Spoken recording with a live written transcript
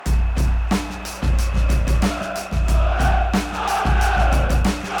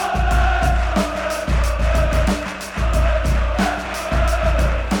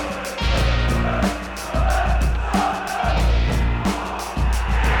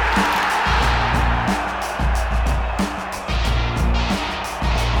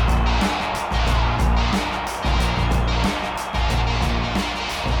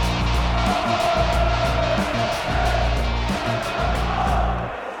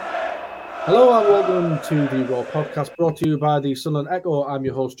Hello and welcome to the Raw podcast brought to you by the Sunderland Echo. I'm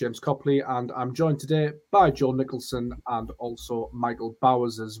your host, James Copley, and I'm joined today by Joe Nicholson and also Michael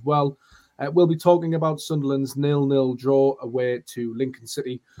Bowers as well. We'll be talking about Sunderland's 0-0 draw away to Lincoln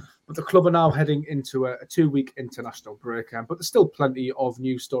City, but the club are now heading into a 2-week international break, but there's still plenty of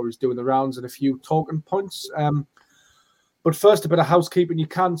news stories doing the rounds and a few talking points. But first, a bit of housekeeping. You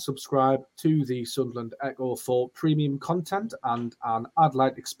can subscribe to the Sunderland Echo for premium content and an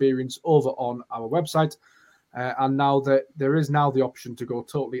ad-light experience over on our website. And now that there is now the option to go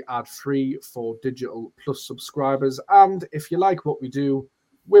totally ad-free for Digital Plus subscribers. And if you like what we do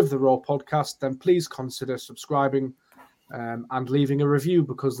with the Raw podcast, then please consider subscribing and leaving a review,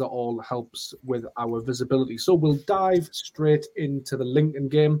 because that all helps with our visibility. So we'll dive straight into the Lincoln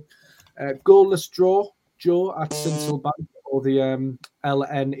game. Goalless draw, Joe, at Sincil Bank, or the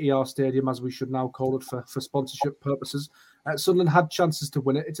LNER Stadium, as we should now call it for sponsorship purposes. Sunderland had chances to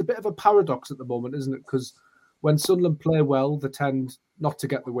win it. It's a bit of a paradox at the moment, isn't it? Because when Sunderland play well, they tend not to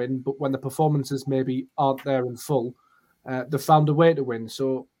get the win, but when the performances maybe aren't there in full, they've found a way to win.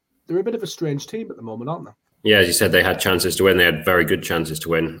 So they're a bit of a strange team at the moment, aren't they? Yeah, as you said, they had chances to win. They had very good chances to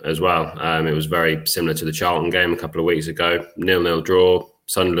win as well. It was very similar to the Charlton game a couple of weeks ago. 0-0 draw.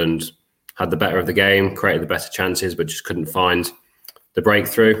 Sunderland had the better of the game, created the better chances, but just couldn't find the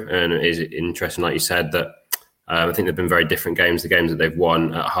breakthrough. And it is interesting, like you said, that I think they've been very different games. The games that they've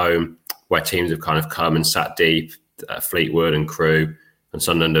won at home, where teams have kind of come and sat deep, Fleetwood and Crewe, and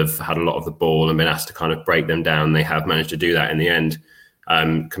Sunderland have had a lot of the ball and been asked to kind of break them down. They have managed to do that in the end.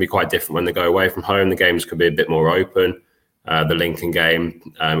 Can be quite different when they go away from home. The games can be a bit more open. The Lincoln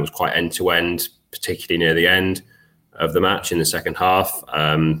game was quite end-to-end, particularly near the end of the match in the second half.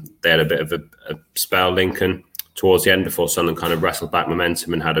 They had a bit of a spell, Lincoln, towards the end before Sunderland kind of wrestled back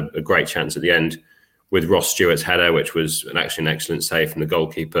momentum and had a great chance at the end with Ross Stewart's header, which was actually an excellent save from the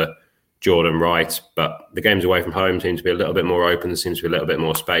goalkeeper, Jordan Wright. But the games away from home seem to be a little bit more open. There seems to be a little bit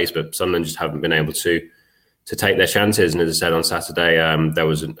more space, but Sunderland just haven't been able to take their chances. And as I said on Saturday, there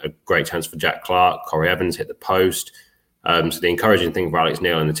was a great chance for Jack Clark. Corey Evans hit the post. So the encouraging thing for Alex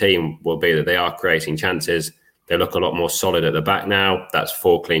Neil and the team will be that they are creating chances. They look a lot more solid at the back now. That's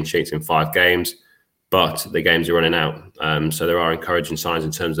 4 clean sheets in 5 games, but the games are running out. So there are encouraging signs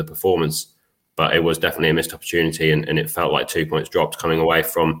in terms of performance, but it was definitely a missed opportunity, and it felt like 2 points dropped coming away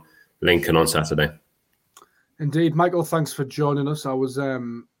from Lincoln on Saturday. Indeed. Michael, thanks for joining us. I was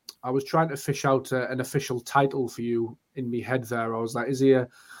trying to fish out an official title for you in my head there. I was like, is he a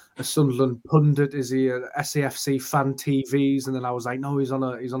Sunderland pundit? Is he a SAFC fan TVs? And then I was like, no, he's on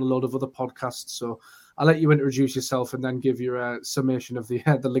a load of other podcasts. So I'll let you introduce yourself and then give your summation of the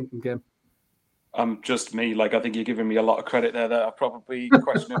Lincoln game. Just me. I think you're giving me a lot of credit there that I probably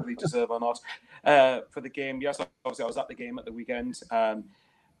questionably deserve or not. For the game, yes, obviously I was at the game at the weekend.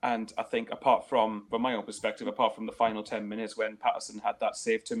 And I think apart from my own perspective, apart from the final 10 minutes when Patterson had that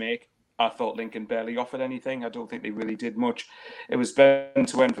save to make, I thought Lincoln barely offered anything. I don't think they really did much. It was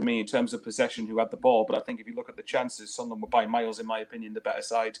end-to-end for me in terms of possession who had the ball. But I think if you look at the chances, Sunderland were by miles, in my opinion, the better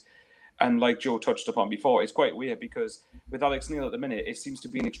side. And like Joe touched upon before, it's quite weird because with Alex Neil at the minute, it seems to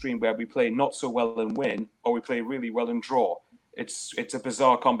be an extreme where we play not so well and win, or we play really well and draw. It's a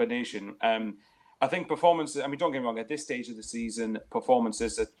bizarre combination. I think performances, don't get me wrong, at this stage of the season,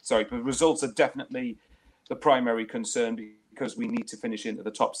 results are definitely the primary concern because we need to finish into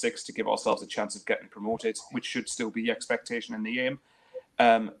the top 6 to give ourselves a chance of getting promoted, which should still be the expectation and the aim.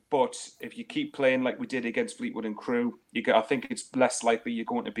 But if you keep playing like we did against Fleetwood and Crewe, I think it's less likely you're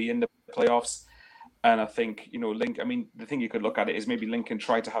going to be in the playoffs. And I think, the thing you could look at it is maybe Lincoln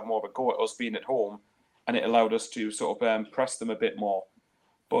tried to have more of a go at us being at home, and it allowed us to sort of press them a bit more.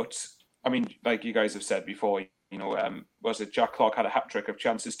 But like you guys have said before, was it Jack Clark had a hat-trick of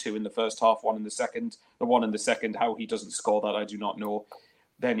chances, 2 in the first half, 1 in the second. The 1 in the second, how he doesn't score that, I do not know.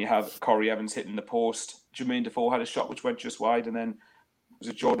 Then you have Corey Evans hitting the post. Jermaine Defoe had a shot which went just wide, and then was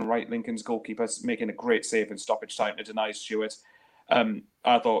it Jordan Wright, Lincoln's goalkeeper, making a great save in stoppage time to deny Stewart.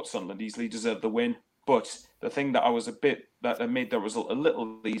 I thought Sunderland easily deserved the win. But the thing that made the result a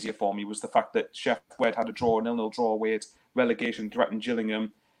little easier for me was the fact that Sheffield Wednesday had a 0-0 draw away at relegation, threatened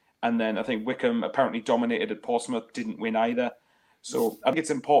Gillingham. And then I think Wickham apparently dominated at Portsmouth, didn't win either. So I think it's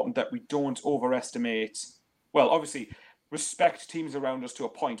important that we don't overestimate. Well, obviously, respect teams around us to a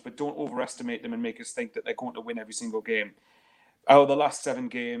point, but don't overestimate them and make us think that they're going to win every single game. Out of the last 7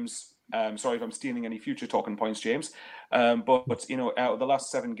 games, sorry if I'm stealing any future talking points, James, but out of the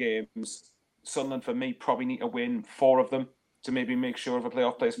last 7 games, Sunderland, for me, probably need to win 4 of them to maybe make sure of a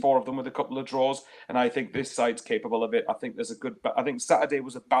playoff place, 4 of them with a couple of draws. And I think this side's capable of it. I think Saturday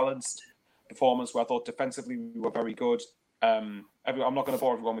was a balanced performance where I thought defensively we were very good. I'm not going to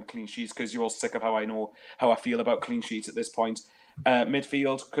bore everyone with clean sheets because you're all sick of how I feel about clean sheets at this point.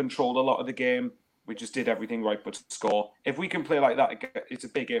 Midfield controlled a lot of the game. We just did everything right but score. If we can play like that, it's a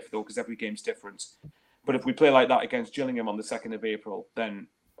big if though because every game's different. But if we play like that against Gillingham on the 2nd of April, then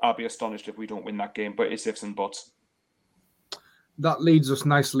I'll be astonished if we don't win that game. But it's ifs and buts. That leads us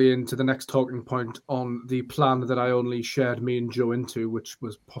nicely into the next talking point on the plan that I only shared me and Joe into, which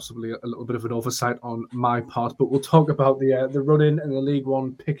was possibly a little bit of an oversight on my part. But we'll talk about the run-in and the League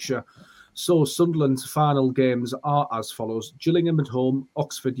One picture. So Sunderland's final games are as follows. Gillingham at home,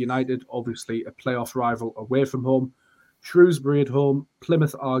 Oxford United, obviously a playoff rival away from home, Shrewsbury at home,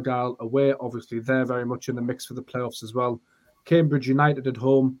 Plymouth Argyle away, obviously they're very much in the mix for the playoffs as well, Cambridge United at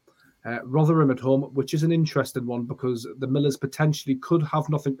home, Rotherham at home, which is an interesting one because the Millers potentially could have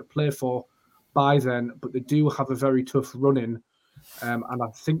nothing to play for by then, but they do have a very tough run-in, and I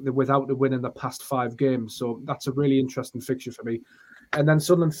think they're without a win in the past 5 games, so that's a really interesting fixture for me. And then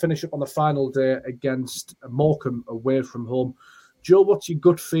Sunderland finish up on the final day against Morecambe away from home. Joe, what's your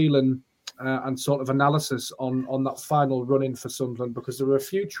gut feeling and sort of analysis on that final run-in for Sunderland? Because there are a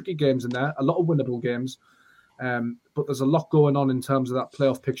few tricky games in there, a lot of winnable games, but there's a lot going on in terms of that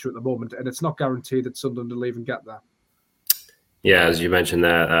playoff picture at the moment, and it's not guaranteed that Sunderland will even get there. Yeah, as you mentioned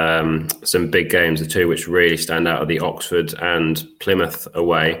there, some big games, the two which really stand out are the Oxford and Plymouth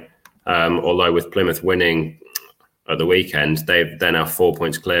away. Although with Plymouth winning at the weekend, they're now 4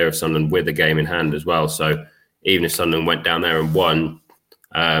 points clear of Sunderland with a game in hand as well. So even if Sunderland went down there and won,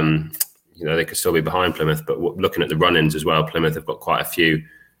 they could still be behind Plymouth. But looking at the run-ins as well, Plymouth have got quite a few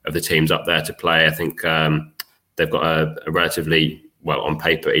of the teams up there to play. I think they've got a relatively, on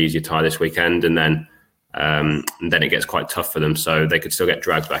paper, easier tie this weekend, and then it gets quite tough for them. So they could still get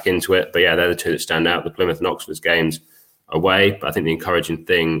dragged back into it. But yeah, they're the two that stand out, the Plymouth and Oxford's games away. But I think the encouraging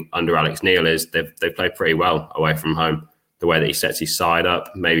thing under Alex Neil is they've played pretty well away from home. The way that he sets his side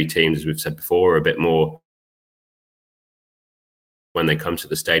up, maybe teams, as we've said before, are a bit more, when they come to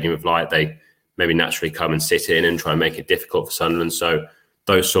the Stadium of Light, they maybe naturally come and sit in and try and make it difficult for Sunderland. So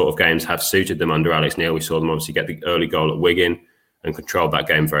those sort of games have suited them under Alex Neil. We saw them obviously get the early goal at Wigan and controlled that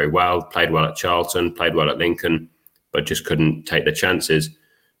game very well, played well at Charlton, played well at Lincoln, but just couldn't take the chances.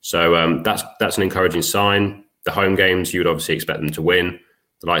 So that's an encouraging sign. The home games, you would obviously expect them to win.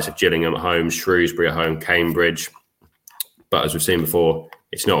 The likes of Gillingham at home, Shrewsbury at home, Cambridge. But as we've seen before,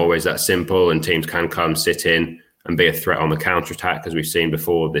 it's not always that simple, and teams can come, sit in and be a threat on the counter-attack, as we've seen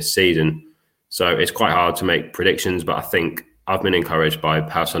before this season. So it's quite hard to make predictions, but I think I've been encouraged by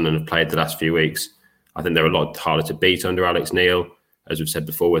how Sunderland have played the last few weeks. I think they're a lot harder to beat under Alex Neil. As we've said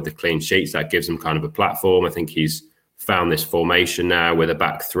before, with the clean sheets, that gives them kind of a platform. I think he's found this formation now with a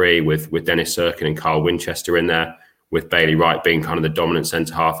back three, with Dennis Serkin and Carl Winchester in there, with Bailey Wright being kind of the dominant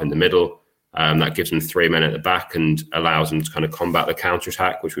centre-half in the middle. That gives them 3 men at the back and allows them to kind of combat the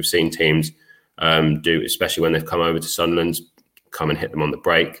counter-attack, which we've seen teams do, especially when they've come over to Sunderland, come and hit them on the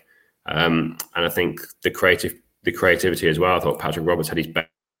break. And I think the creativity as well. I thought Patrick Roberts had his best.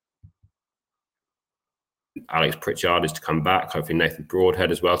 Alex Pritchard is to come back. Hopefully Nathan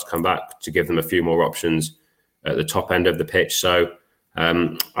Broadhead as well to come back to give them a few more options at the top end of the pitch. So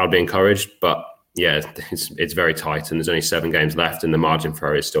I'll be encouraged, but yeah, it's very tight and there's only 7 games left and the margin for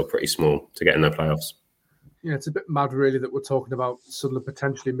error is still pretty small to get in the playoffs. Yeah, it's a bit mad really that we're talking about Sunderland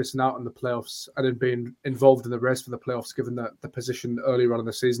potentially missing out on the playoffs and then being involved in the race for the playoffs, given the position earlier on in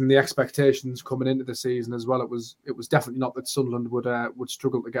the season, the expectations coming into the season as well. It was definitely not that Sunderland would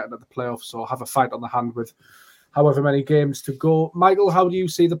struggle to get into the playoffs or have a fight on the hand with however many games to go. Michael, how do you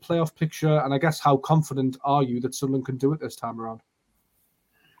see the playoff picture? And I guess how confident are you that Sunderland can do it this time around?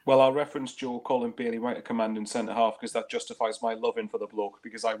 Well, I'll reference Joe calling Bailey Wright a commanding centre-half because that justifies my loving for the bloke,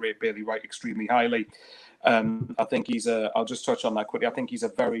 because I rate Bailey Wright extremely highly. I think I'll just touch on that quickly. I think he's a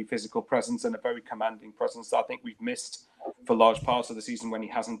very physical presence and a very commanding presence that I think we've missed for large parts of the season when he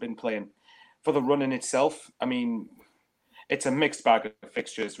hasn't been playing. For the run in itself, I mean, it's a mixed bag of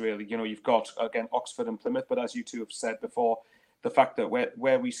fixtures, really. You know, you've got, again, Oxford and Plymouth, but as you two have said before, the fact that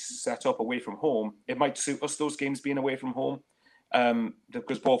where we set up away from home, it might suit us, those games being away from home.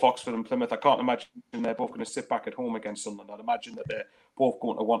 Because both Oxford and Plymouth, I can't imagine they're both going to sit back at home against Sunderland. I'd imagine that they're both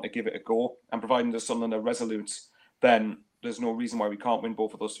going to want to give it a go. And providing the Sunderland are resolute, then there's no reason why we can't win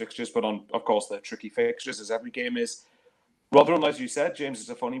both of those fixtures. But of course, they're tricky fixtures, as every game is. Rotherham, as you said, James, is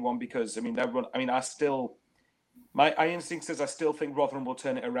a funny one because my instinct says I still think Rotherham will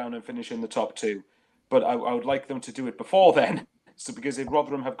turn it around and finish in the top 2. But I would like them to do it before then. So because if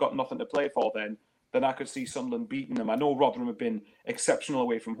Rotherham have got nothing to play for then I could see Sunderland beating them. I know Rotherham have been exceptional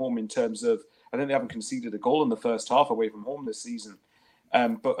away from home in terms of, I think they haven't conceded a goal in the first half away from home this season.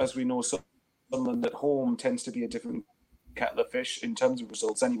 But as we know, Sunderland at home tends to be a different kettle of fish in terms of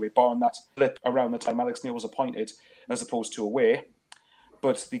results anyway, barring that flip around the time Alex Neil was appointed as opposed to away.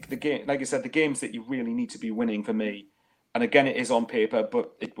 But the game, like I said, the games that you really need to be winning for me, and again, it is on paper,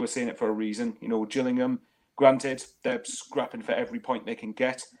 but we're saying it for a reason. Gillingham, granted, they're scrapping for every point they can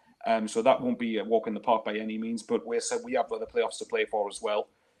get. So that won't be a walk in the park by any means, but we have other playoffs to play for as well.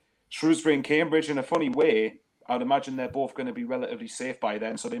 Shrewsbury and Cambridge, in a funny way, I'd imagine they're both going to be relatively safe by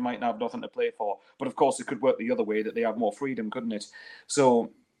then, so they might have nothing to play for. But of course, it could work the other way, that they have more freedom, couldn't it?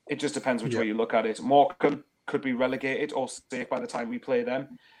 So it just depends which way you look at it. Morecambe could be relegated or safe by the time we play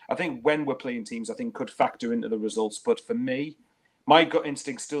them. I think when we're playing teams, I think could factor into the results. But for me, my gut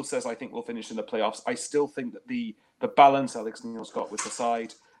instinct still says I think we'll finish in the playoffs. I still think that the balance Alex Neil's got with the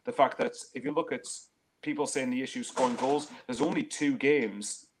side, the fact that if you look at people saying the issue scoring goals, there's only 2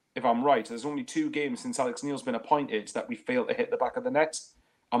 games, if I'm right, there's only 2 games since Alex Neil's been appointed that we failed to hit the back of the net.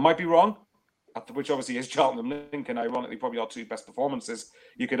 I might be wrong, which obviously is Charlton and Lincoln, ironically probably our 2 best performances,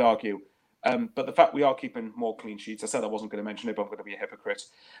 you could argue. But the fact we are keeping more clean sheets, I said I wasn't going to mention it, but I'm going to be a hypocrite.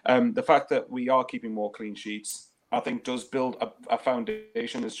 The fact that we are keeping more clean sheets, I think does build a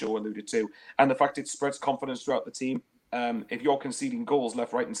foundation, as Joe alluded to. And the fact it spreads confidence throughout the team. If you're conceding goals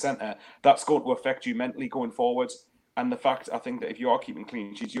left, right and centre, that's going to affect you mentally going forward. And the fact, I think, that if you are keeping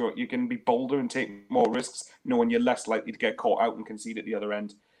clean sheets, you can be bolder and take more risks, knowing you're less likely to get caught out and concede at the other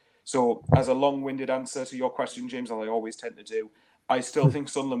end. So as a long-winded answer to your question, James, as I always tend to do, I still think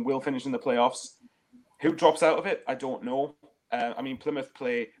Sunderland will finish in the playoffs. Who drops out of it? I don't know. Plymouth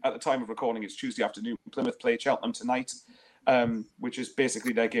play, at the time of recording, it's Tuesday afternoon. Plymouth play Cheltenham tonight, which is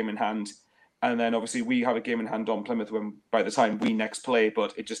basically their game in hand. And then obviously we have a game in hand on Plymouth by the time we next play,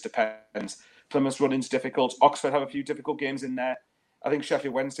 but it just depends. Plymouth's running's difficult. Oxford have a few difficult games in there. I think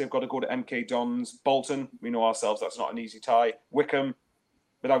Sheffield Wednesday have got to go to MK Dons. Bolton, we know ourselves, that's not an easy tie. Wickham,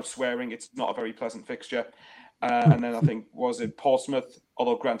 without swearing, it's not a very pleasant fixture. And then I think, was it Portsmouth?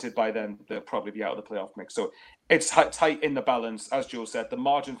 Although granted, by then they'll probably be out of the playoff mix. So it's tight in the balance. As Joe said, the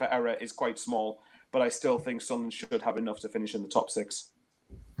margin for error is quite small, but I still think Sunderland should have enough to finish in the top 6.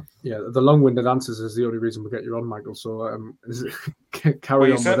 Yeah, the long-winded answers is the only reason we get you on, Michael. So carry on.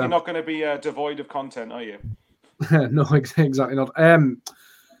 You're certainly not going to be devoid of content, are you? No, exactly not.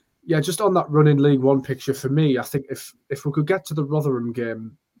 Just on that running League One picture, for me, I think if we could get to the Rotherham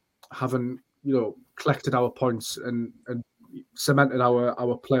game, having collected our points and cemented our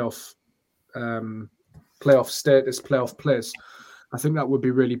playoff status, playoff place, I think that would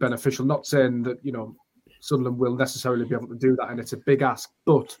be really beneficial. Not saying that Sunderland will necessarily be able to do that, and it's a big ask.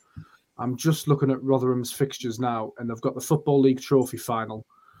 But I'm just looking at Rotherham's fixtures now, and they've got the Football League Trophy final.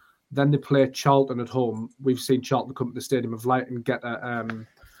 Then they play Charlton at home. We've seen Charlton come to the Stadium of Light and get a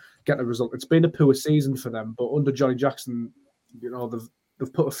result. It's been a poor season for them, but under Johnny Jackson,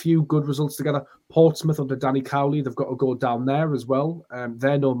 they've put a few good results together. Portsmouth under Danny Cowley, they've got to go down there as well.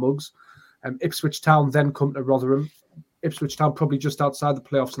 They're no mugs. Ipswich Town then come to Rotherham. Ipswich Town probably just outside the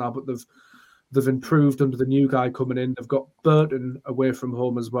playoffs now, but they've improved under the new guy coming in. They've got Burton away from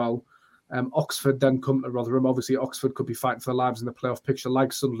home as well. Oxford then come to Rotherham. Obviously, Oxford could be fighting for their lives in the playoff picture,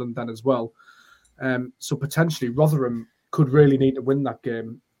 like Sunderland then as well. So potentially, Rotherham could really need to win that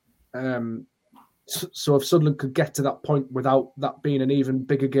game. So if Sunderland could get to that point without that being an even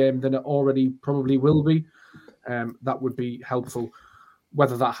bigger game than it already probably will be, that would be helpful.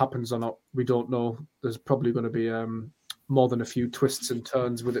 Whether that happens or not, we don't know. There's probably going to be more than a few twists and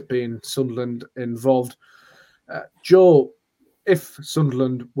turns with it being Sunderland involved. Joe, if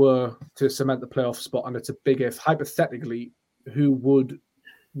Sunderland were to cement the playoff spot, and it's a big if, hypothetically, who would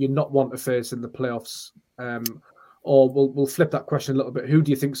you not want to face in the playoffs? Or we'll flip that question a little bit. Who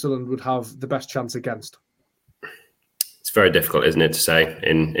do you think Sunderland would have the best chance against? It's very difficult, isn't it, to say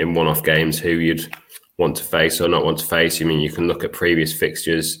in one-off games who you'd want to face or not want to face. I mean, you can look at previous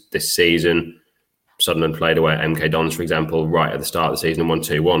fixtures this season. Sunderland played away at MK Dons, for example, right at the start of the season and won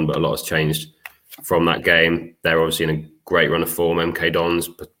 2-1, but a lot has changed from that game. They're obviously in a great run of form, MK Dons,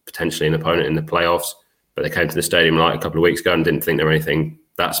 potentially an opponent in the playoffs, but they came to the Stadium Light a couple of weeks ago and didn't think they were anything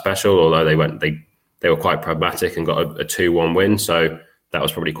that special, although they were quite pragmatic and got a 2-1 win, so that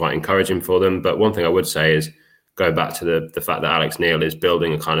was probably quite encouraging for them. But one thing I would say is go back to the fact that Alex Neil is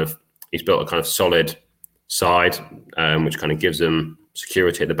building he's built a kind of solid side, which kind of gives them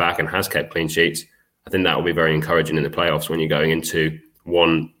security at the back and has kept clean sheets. I think that will be very encouraging in the playoffs when you're going into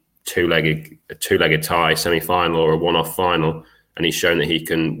a two-legged tie semi-final or a one-off final, and he's shown that he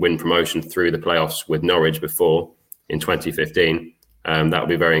can win promotion through the playoffs with Norwich before in 2015. That will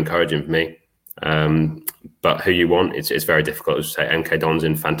be very encouraging for me. But who you want, it's very difficult to say. MK Dons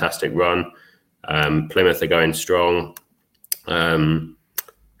in fantastic run. Plymouth are going strong.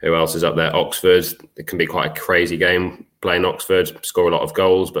 Who else is up there? Oxford. It can be quite a crazy game playing Oxford, score a lot of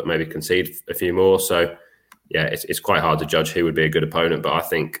goals, but maybe concede a few more. So, yeah, it's quite hard to judge who would be a good opponent. But I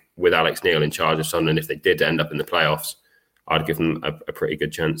think with Alex Neil in charge of Sunderland, if they did end up in the playoffs, I'd give them a pretty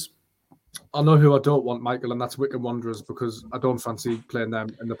good chance. I know who I don't want, Michael, and that's Wycombe Wanderers, because I don't fancy playing them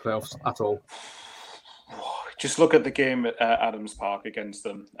in the playoffs at all. Just look at the game at Adams Park against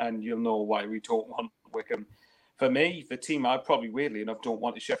them, and you'll know why we don't want Wycombe. For me, the team I probably, weirdly enough, don't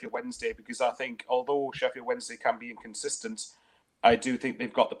want is Sheffield Wednesday, because I think although Sheffield Wednesday can be inconsistent, I do think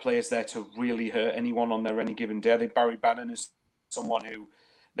they've got the players there to really hurt anyone on their any given day. I think Barry Bannon is someone who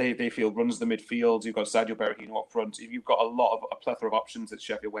they feel runs the midfield. You've got Sadio Berahino up front. You've got a plethora of options at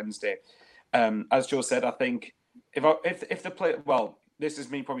Sheffield Wednesday. As Joe said, I think if the play, well, this is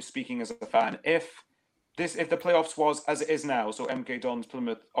me probably speaking as a fan. If the playoffs was as it is now, so MK Dons,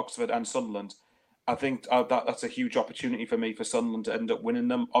 Plymouth, Oxford, and Sunderland, I think that's a huge opportunity for me for Sunderland to end up winning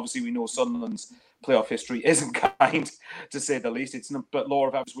them. Obviously, we know Sunderland's playoff history isn't kind, to say the least. But law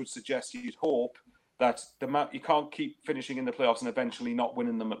of averages would suggest you'd hope that you can't keep finishing in the playoffs and eventually not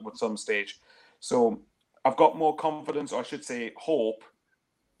winning them at some stage. So I've got more confidence, or I should say hope,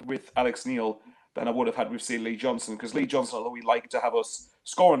 with Alex Neil than I would have had with, say, Lee Johnson. Because Lee Johnson, although he liked to have us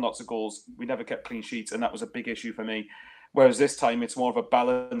scoring lots of goals, we never kept clean sheets, and that was a big issue for me. Whereas this time, it's more of a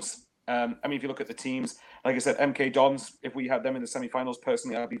balance. If you look at the teams, like I said, MK Dons, if we had them in the semi-finals,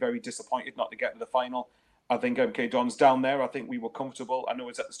 personally, I'd be very disappointed not to get to the final. I think MK Dons down there, I think we were comfortable. I know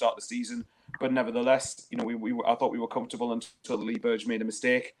it's at the start of the season, but nevertheless, I thought we were comfortable until Lee Burge made a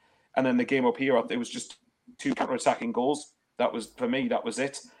mistake. And then the game up here, it was just 2 counter-attacking goals. That was, for me, that was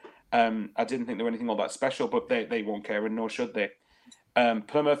it. I didn't think there were anything all that special, but they won't care, and nor should they.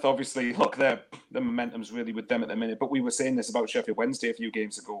 Plymouth, obviously, look, the momentum's really with them at the minute. But we were saying this about Sheffield Wednesday a few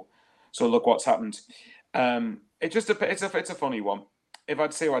games ago. So look what's happened. It's a funny one. If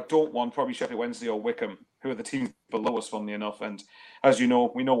I'd say I don't want, probably Sheffield Wednesday or Wycombe, who are the teams below us, funnily enough. And as you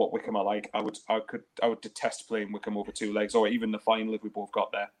know, we know what Wycombe are like. I would detest playing Wycombe over 2 legs, or even the final if we both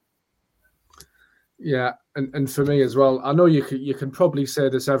got there. Yeah, and for me as well, I know you can probably say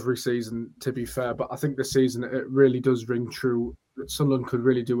this every season, to be fair, but I think this season it really does ring true that Sunderland could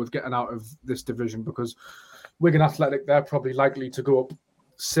really do with getting out of this division, because Wigan Athletic, they're probably likely to go up,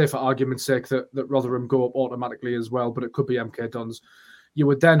 say for argument's sake that Rotherham go up automatically as well, but it could be MK Dons. You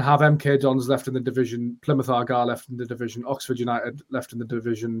would then have MK Dons left in the division, Plymouth Argyle left in the division, Oxford United left in the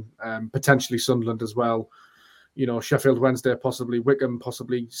division, potentially Sunderland as well. Sheffield Wednesday, possibly Wycombe,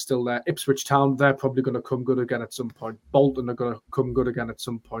 possibly still there. Ipswich Town, they're probably going to come good again at some point. Bolton are going to come good again at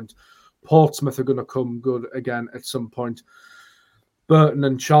some point. Portsmouth are going to come good again at some point. Burton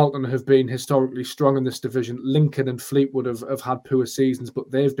and Charlton have been historically strong in this division. Lincoln and Fleetwood have had poor seasons,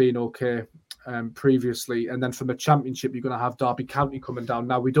 but they've been okay previously. And then from the Championship, you're going to have Derby County coming down.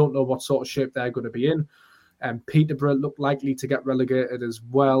 Now, we don't know what sort of shape they're going to be in. Peterborough look likely to get relegated as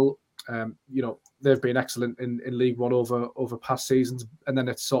well. They've been excellent in League One over past seasons. And then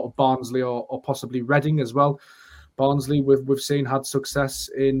it's sort of Barnsley or possibly Reading as well. Barnsley, we've seen had success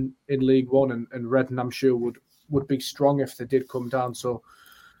in League One, and Reading, I'm sure, would be strong if they did come down. So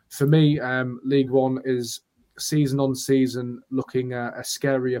for me, League One is season on season looking a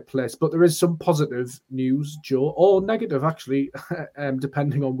scarier place. But there is some positive news, Joe, or negative actually,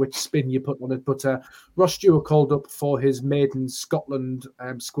 depending on which spin you put on it. But Ross Stewart called up for his maiden Scotland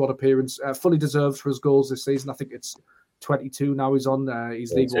squad appearance, fully deserved for his goals this season. I think it's 22 now he's on.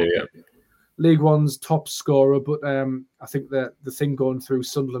 He's League One. Yeah. League One's top scorer, but I think that the thing going through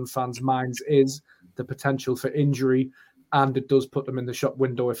Sunderland fans' minds is the potential for injury, and it does put them in the shop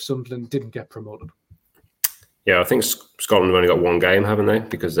window if Sunderland didn't get promoted. Yeah, I think Scotland have only got 1 game, haven't they?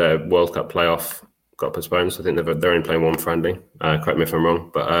 Because their World Cup playoff got postponed. So I think they're only playing 1 friendly. Correct me if I'm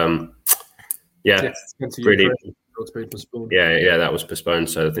wrong, but really, yeah, that was postponed.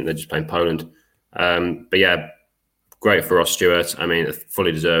 So I think they're just playing Poland. But yeah, great for Ross Stewart. I mean,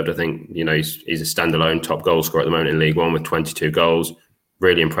 fully deserved. I think he's a standalone top goal scorer at the moment in League One with 22 goals.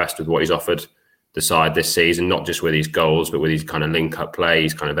 Really impressed with what he's offered the side this season, not just with his goals, but with his kind of link-up play,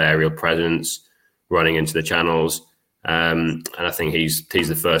 his kind of aerial presence, running into the channels. And I think he's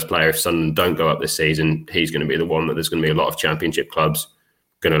the first player, if Sunderland don't go up this season, he's going to be the one that there's going to be a lot of Championship clubs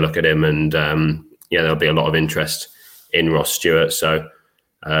going to look at him. And there'll be a lot of interest in Ross Stewart. So,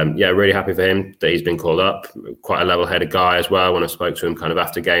 really happy for him that he's been called up. Quite a level-headed guy as well. When I spoke to him kind of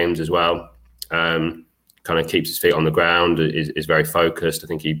after games as well, kind of keeps his feet on the ground, is very focused. I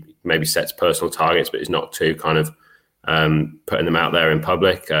think he maybe sets personal targets, but is not too kind of putting them out there in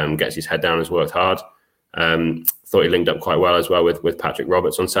public. Gets his head down, has worked hard. Thought he linked up quite well as well with Patrick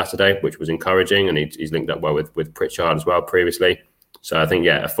Roberts on Saturday, which was encouraging, and he's linked up well with Pritchard as well previously. So I think,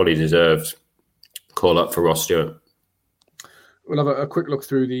 a fully deserved call up for Ross Stewart. We'll have a quick look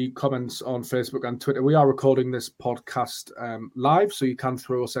through the comments on Facebook and Twitter. We are recording this podcast live, so you can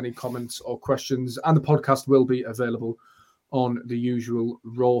throw us any comments or questions, and the podcast will be available on the usual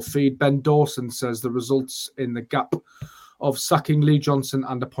Raw feed. Ben Dawson says the results in the gap of sacking Lee Johnson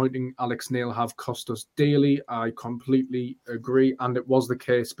and appointing Alex Neil have cost us dearly. I completely agree, and it was the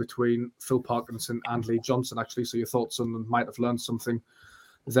case between Phil Parkinson and Lee Johnson, actually, so you thought Sunderland might have learned something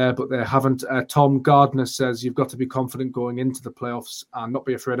there, but they haven't. Tom Gardner says you've got to be confident going into the playoffs and not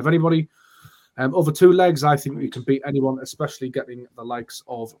be afraid of anybody. Over two legs, I think we can beat anyone, especially getting the likes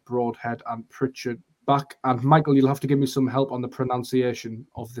of Broadhead and Pritchard back. And Michael, you'll have to give me some help on the pronunciation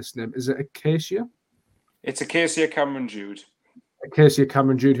of this name. Is it Acacia? It's Acacia Cameron Jude. Acacia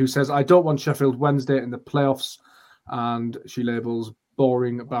Cameron Jude, who says, I don't want Sheffield Wednesday in the playoffs. And she labels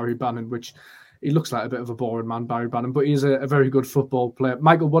boring Barry Bannon, which he looks like a bit of a boring man, Barry Bannon, but he's a very good football player.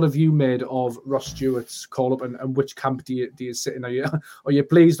 Michael, what have you made of Ross Stewart's call-up, and which camp do you sit in? Are you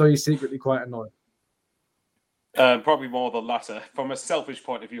pleased, or are you secretly quite annoyed? Probably more the latter. From a selfish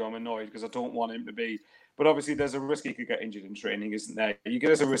point of view, I'm annoyed because I don't want him to be. But obviously, there's a risk he could get injured in training, isn't there?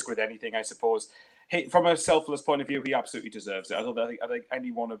 There's a risk with anything, I suppose. From a selfless point of view, he absolutely deserves it. I think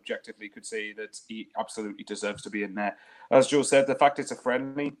anyone objectively could say that he absolutely deserves to be in there. As Joe said, the fact it's a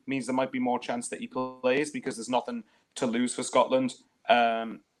friendly means there might be more chance that he plays because there's nothing to lose for Scotland.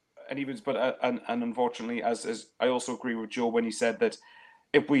 And unfortunately, as I also agree with Joe when he said that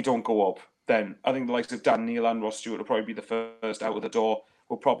if we don't go up, then I think the likes of Dan Neil and Ross Stewart will probably be the first out of the door.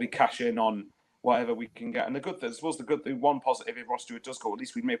 We'll probably cash in on whatever we can get. And the one positive, if Ross Stewart does go, at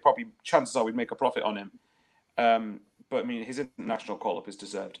least chances are we'd make a profit on him. But I mean, his international call-up is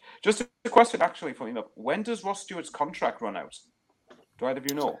deserved. Just a question, actually, funny enough, when does Ross Stewart's contract run out? Do either of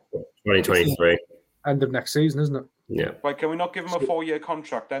you know? 2023. End of next season, isn't it? Yeah. Right, can we not give him a 4-year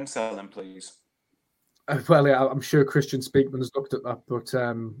contract, then sell him, please? Well, yeah, I'm sure Christian Speakman has looked at that, but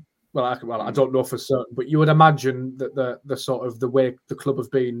I don't know for certain. But you would imagine that the sort of the way the club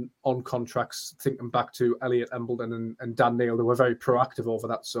have been on contracts, thinking back to Elliot Embledon and Dan Neil, they were very proactive over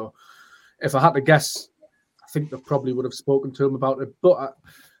that. So, if I had to guess, I think they probably would have spoken to him about it. But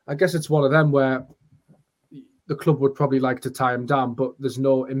I guess it's one of them where the club would probably like to tie him down, but there's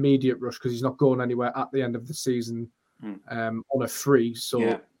no immediate rush because he's not going anywhere at the end of the season on a free.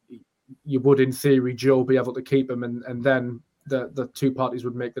 So you would, in theory, Joe, be able to keep him, and then the two parties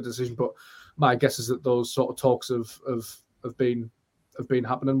would make the decision. But my guess is that those sort of talks have been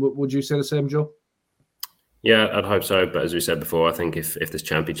happening. Would you say the same, Joe? Yeah, I'd hope so. But as we said before, I think if there's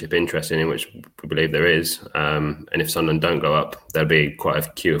championship interest in him, which we believe there is, and if Sunderland don't go up, there'll be quite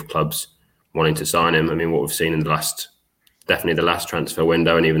a queue of clubs wanting to sign him. I mean, what we've seen in the last transfer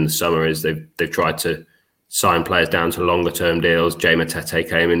window and even the summer is they've tried to sign players down to longer term deals. Jay Matete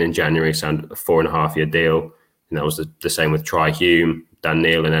came in January, signed a 4.5-year deal. And that was the same with Tri Hume. Dan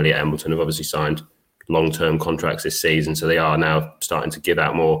Neil and Elliot Embledon have obviously signed long-term contracts this season. So they are now starting to give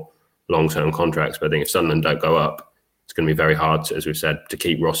out more long-term contracts. But I think if Sunderland don't go up, it's going to be very hard, as we've said, to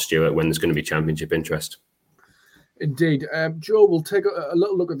keep Ross Stewart when there's going to be championship interest. Indeed. Joe, we'll take a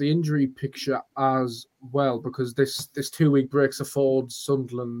little look at the injury picture as well, because this 2-week break affords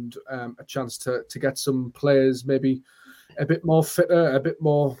Sunderland a chance to get some players maybe a bit more fitter, a bit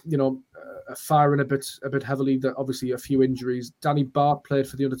more, firing a bit heavily. That obviously a few injuries. Danny Bart played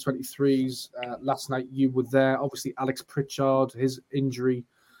for the under-23s last night. You were there. Obviously, Alex Pritchard, his injury.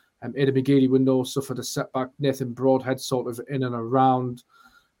 Ada McGeady window suffered a setback. Nathan Broadhead sort of in and around.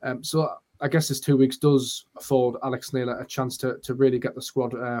 So I guess this 2 weeks does afford Alex Neil a chance to really get the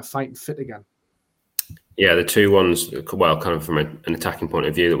squad fighting fit again. Yeah, the two ones, well, kind of from an attacking point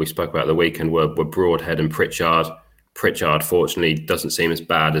of view that we spoke about the weekend were Broadhead and Pritchard. Pritchard, fortunately, doesn't seem as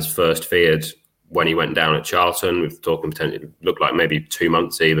bad as first feared when he went down at Charlton. We've talking potentially, it looked like maybe 2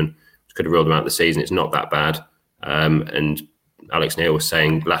 months even. Could have ruled him out of the season. It's not that bad. And Alex Neil was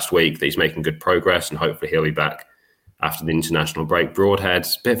saying last week that he's making good progress and hopefully he'll be back after the international break. Broadhead,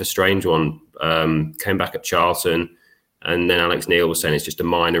 a bit of a strange one, came back at Charlton, and then Alex Neil was saying it's just a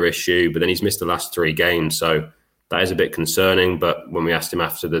minor issue, but then he's missed the last 3 games. So that is a bit concerning. But when we asked him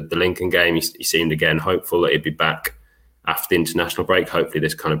after the Lincoln game, he seemed again hopeful that he'd be back after the international break. Hopefully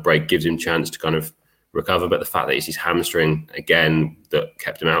this kind of break gives him a chance to kind of recover. But the fact that it's his hamstring again that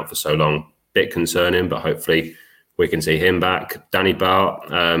kept him out for so long, bit concerning, but hopefully we can see him back. Danny Bart,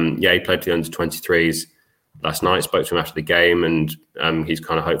 he played for the under-23s last night, spoke to him after the game, and he's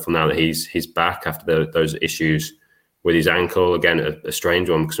kind of hopeful now that he's back after those issues with his ankle. Again, a strange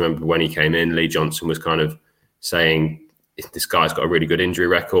one, because remember when he came in, Lee Johnson was kind of saying, this guy's got a really good injury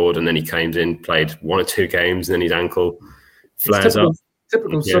record, and then he came in, played 1 or 2 games, and then his ankle flares up.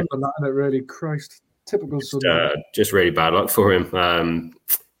 Typical Sunderland, isn't it, really? Christ. Typical Sunderland. Just really bad luck for him.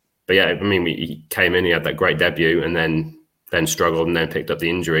 But yeah, I mean, he came in, he had that great debut, and then struggled, and then picked up the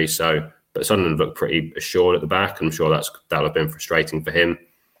injury. But Sunderland looked pretty assured at the back. I'm sure that'll have been frustrating for him.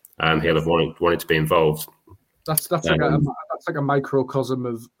 He'll have wanted to be involved. That's like a microcosm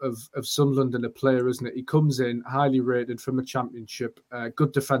of Sunderland and a player, isn't it? He comes in highly rated from the Championship,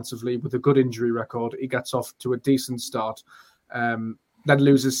 good defensively with a good injury record. He gets off to a decent start, then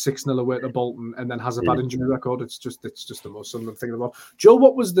loses 6-0 away to Bolton, and then has a bad injury record. It's just the most Sunderland thing about. Joe,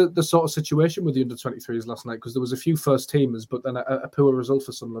 what was the sort of situation with the under-23s last night? Because there was a few first teamers, but then a poor result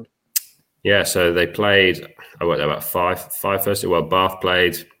for Sunderland. Yeah, so they played. About five first. Well, Bath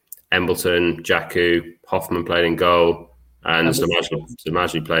played. Embleton, Jaku, Hoffman played in goal, and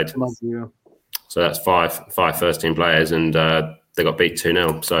Samajli played. Yeah. So that's five first-team players, and they got beat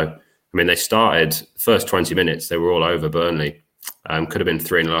 2-0. So, I mean, they started first 20 minutes, they were all over Burnley. Could have been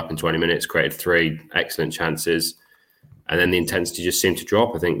 3-0 up in 20 minutes, created 3 excellent chances. And then the intensity just seemed to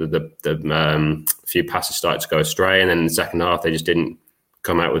drop. I think that the few passes started to go astray, and then in the second half, they just didn't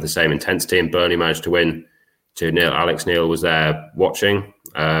come out with the same intensity, and Burnley managed to win 2-0. Alex Neil was there watching.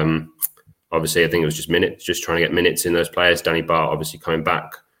 Obviously, I think it was just trying to get minutes in those players. Danny Bart obviously coming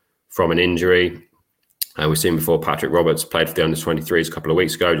back from an injury. We've seen before Patrick Roberts played for the under-23s a couple of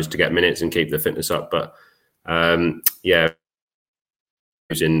weeks ago just to get minutes and keep the fitness up. But losing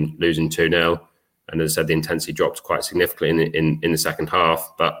 2-0, and as I said, the intensity dropped quite significantly in the second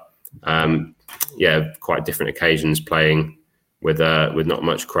half. But quite different occasions playing with not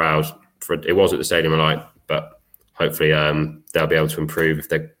much crowd. It was at the Stadium of Light, but hopefully they'll be able to improve if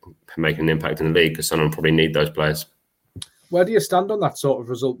they're making an impact in the league, because Sunderland probably need those players. Where do you stand on that sort of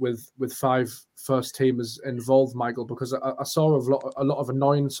result with 5 first teamers involved, Michael? Because I saw a lot of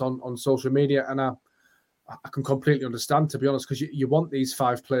annoyance on social media, and I can completely understand, to be honest, because you want these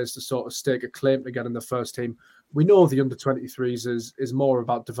 5 players to sort of stake a claim to get in the first team. We know the under-23s is more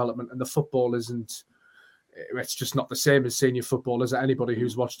about development, and the football isn't. It's just not the same as senior football, is it? Anybody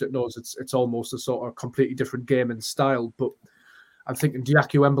who's watched it knows it's almost a sort of completely different game and style. But I'm thinking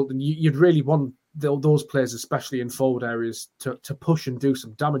Jaku, Embleton, you'd really want those players, especially in forward areas, to push and do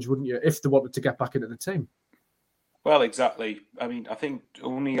some damage, wouldn't you, if they wanted to get back into the team? Well, exactly. I mean, I think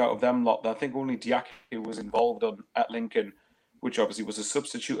only out of them lot, I think only Jaku was involved at Lincoln, which obviously was a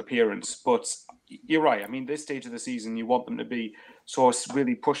substitute appearance. But you're right. I mean, this stage of the season, you want them to be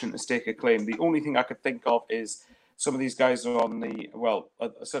really pushing to stake a claim. The only thing I could think of is some of these guys are on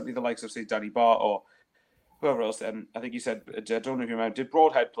certainly the likes of, say, Danny Bart or whoever else. And I think you said, I don't know if you remember, did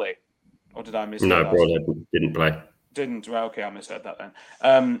Broadhead play? Or did I miss No, Broadhead didn't play. Didn't? Well, okay, I misheard that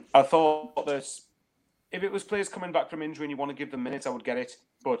then. I thought that if it was players coming back from injury and you want to give them minutes, I would get it.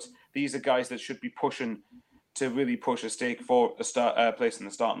 But these are guys that should be pushing to really push a stake for a place in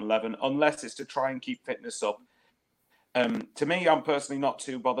the starting 11, unless it's to try and keep fitness up. To me, I'm personally not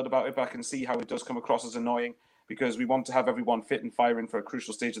too bothered about it, but I can see how it does come across as annoying, because we want to have everyone fit and firing for a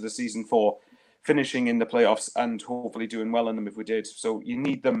crucial stage of the season for finishing in the playoffs and hopefully doing well in them if we did. So you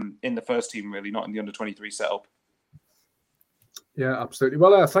need them in the first team, really, not in the under-23 setup. Yeah, absolutely.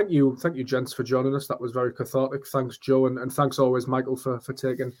 Well, thank you, gents, for joining us. That was very cathartic. Thanks, Joe, and thanks always, Michael, for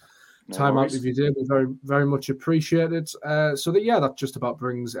taking time out of your day. We very, very much appreciate it. That just about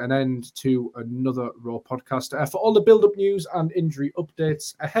brings an end to another Raw podcast. For all the build-up news and injury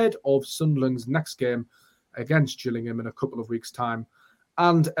updates ahead of Sunderland's next game against Gillingham in a couple of weeks' time,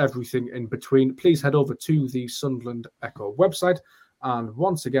 and everything in between, please head over to the Sunderland Echo website. And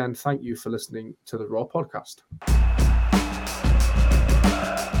once again, thank you for listening to the Raw podcast.